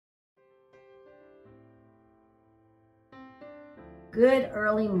Good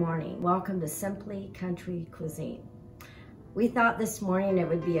early morning. Welcome to Simply Country Cuisine. We thought this morning it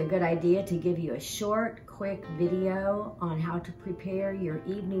would be a good idea to give you a short, quick video on how to prepare your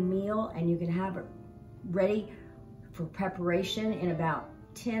evening meal, and you can have it ready for preparation in about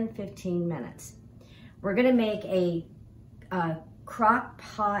 10-15 minutes. We're gonna make a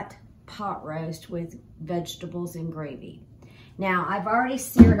Crock-Pot Pot Roast with vegetables and gravy. Now, I've already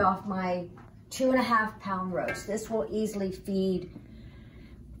seared off my 2.5 pound roast. This will easily feed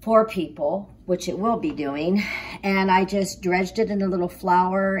 4 people, which it will be doing. And I just dredged it in a little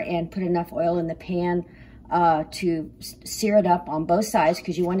flour and put enough oil in the pan to sear it up on both sides,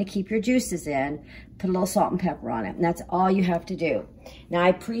 because you want to keep your juices in. Put a little salt and pepper on it, and that's all you have to do. Now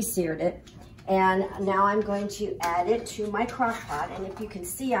I pre-seared it, and now I'm going to add it to my crock pot. And if you can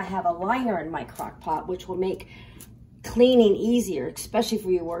see, I have a liner in my crock pot, which will make cleaning easier, especially for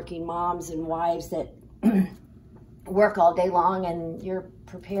you working moms and wives that work all day long and you're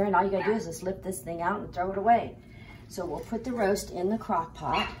preparing. All you gotta do is just lift this thing out and throw it away. So we'll put the roast in the crock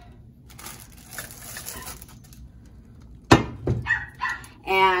pot.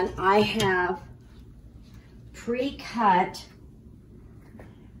 And I have pre-cut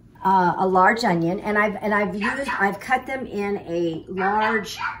a large onion, and I've cut them in a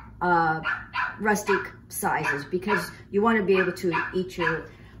large rustic sizes, because you want to be able to eat your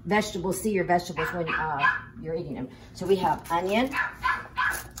vegetables, see your vegetables when you're eating them. So we have onion,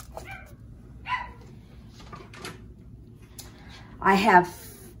 I have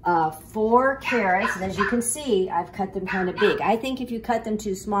 4 carrots, and as you can see, I've cut them kind of big. I think if you cut them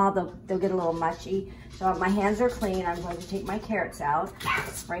too small, they'll get a little mushy. So my hands are clean. I'm going to take my carrots out,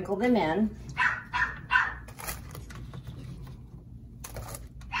 sprinkle them in.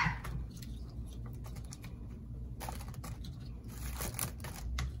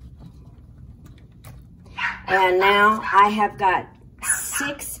 And now I have got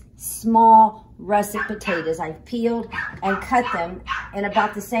 6 small russet potatoes. I've peeled and cut them in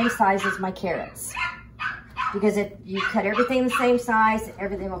about the same size as my carrots. Because if you cut everything the same size,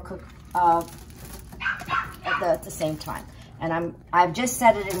 everything will cook at the same time. And I've just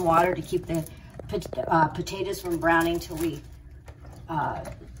set it in water to keep the potatoes from browning till we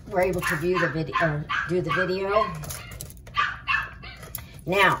were able to view the video, do the video.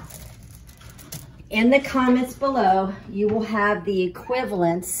 Now, in the comments below, you will have the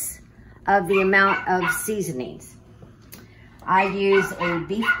equivalents of the amount of seasonings. I use a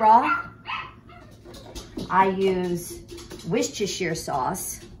beef broth. I use Worcestershire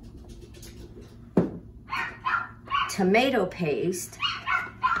sauce, tomato paste,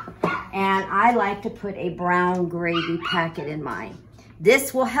 and I like to put a brown gravy packet in mine.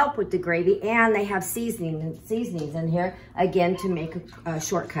 This will help with the gravy, and they have seasonings in here, again, to make a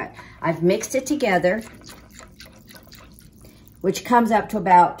shortcut. I've mixed it together, which comes up to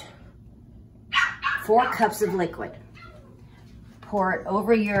about 4 cups of liquid. Pour it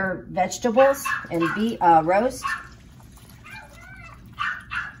over your vegetables and roast.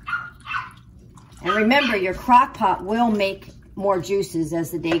 And remember, your crock pot will make more juices as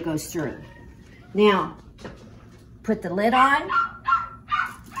the day goes through. Now, put the lid on.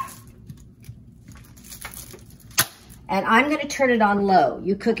 And I'm gonna turn it on low.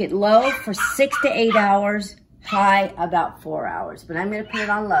 You cook it low for 6 to 8 hours, high about 4 hours, but I'm gonna put it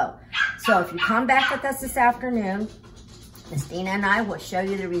on low. So if you come back with us this afternoon, Christina and I will show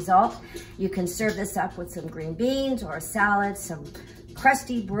you the result. You can serve this up with some green beans or a salad, some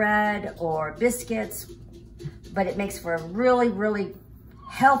crusty bread or biscuits, but it makes for a really, really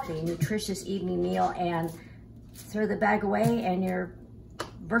healthy, nutritious evening meal. And throw the bag away and you're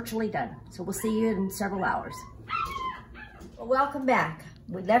virtually done. So we'll see you in several hours. Welcome back.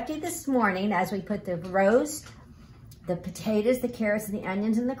 We left you this morning as we put the roast, the potatoes, the carrots, and the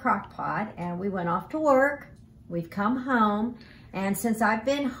onions in the crock pot, and we went off to work. We've come home, and since I've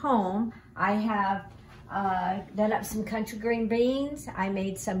been home, I have done up some country green beans. I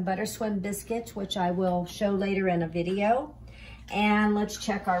made some butter swim biscuits, which I will show later in a video. And let's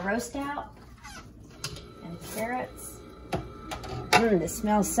check our roast out. And carrots. This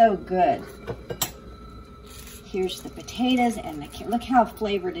smells so good. Here's the potatoes and the, look how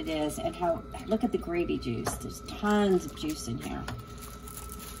flavored it is, and look at the gravy juice. There's tons of juice in here.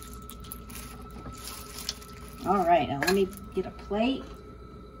 All right, now let me get a plate.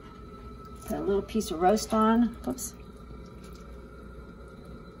 Put a little piece of roast on. Whoops.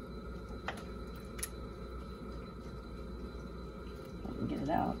 I can get it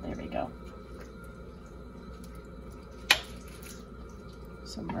out. There we go.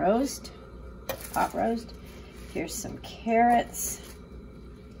 Some roast, pot roast. Here's some carrots,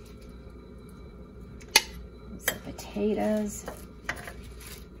 some potatoes.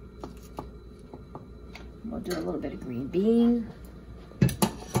 we'll do a little bit of green bean.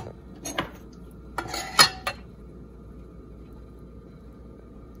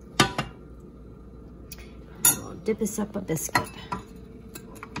 And we'll dip us up a biscuit.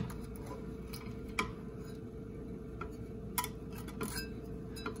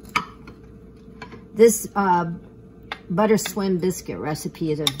 This butter swim biscuit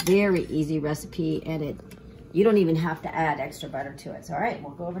recipe is a very easy recipe, and you don't even have to add extra butter to it. So, all right,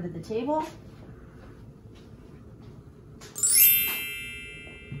 we'll go over to the table.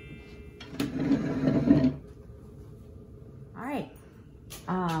 All right,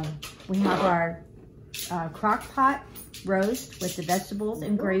 we have our Crock-Pot roast with the vegetables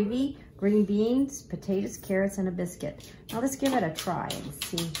and gravy, green beans, potatoes, carrots, and a biscuit. Now let's give it a try and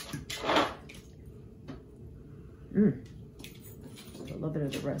see. A little bit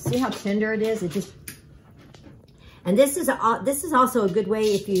of the roast. See how tender it is? And this is also a good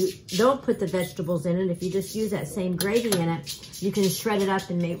way if you don't put the vegetables in it. If you just use that same gravy in it, you can shred it up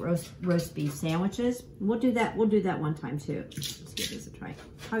and make roast beef sandwiches. We'll do that. We'll do that one time too. Let's give this a try.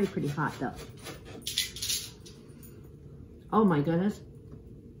 Probably pretty hot though. Oh my goodness.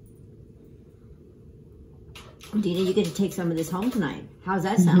 Dina, you get to take some of this home tonight. How's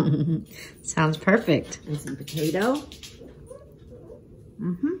that sound? Sounds perfect. And some potato.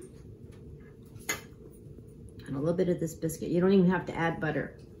 And a little bit of this biscuit. You don't even have to add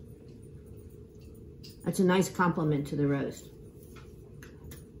butter. That's a nice compliment to the roast.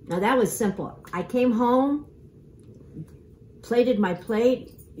 Now that was simple. I came home, plated my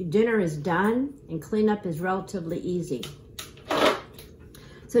plate, dinner is done, and cleanup is relatively easy.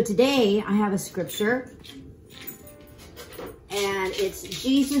 So today I have a scripture, and it's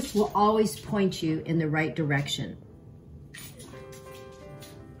Jesus will always point you in the right direction.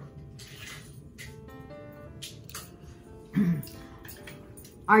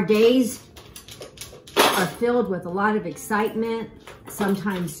 Our days are filled with a lot of excitement,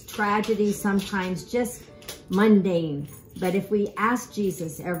 sometimes tragedy, sometimes just mundane. But if we ask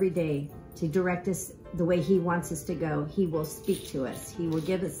Jesus every day to direct us the way he wants us to go, he will speak to us. He will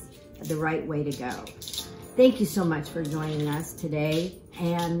give us the right way to go. Thank you so much for joining us today.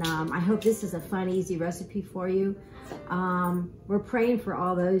 And I hope this is a fun, easy recipe for you. We're praying for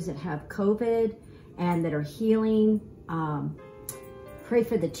all those that have COVID and that are healing. Pray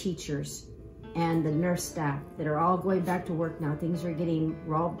for the teachers and the nurse staff that are all going back to work now. Things are getting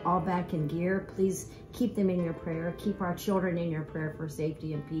all back in gear. Please keep them in your prayer. Keep our children in your prayer for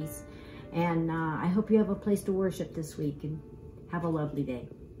safety and peace. And I hope you have a place to worship this week, and have a lovely day.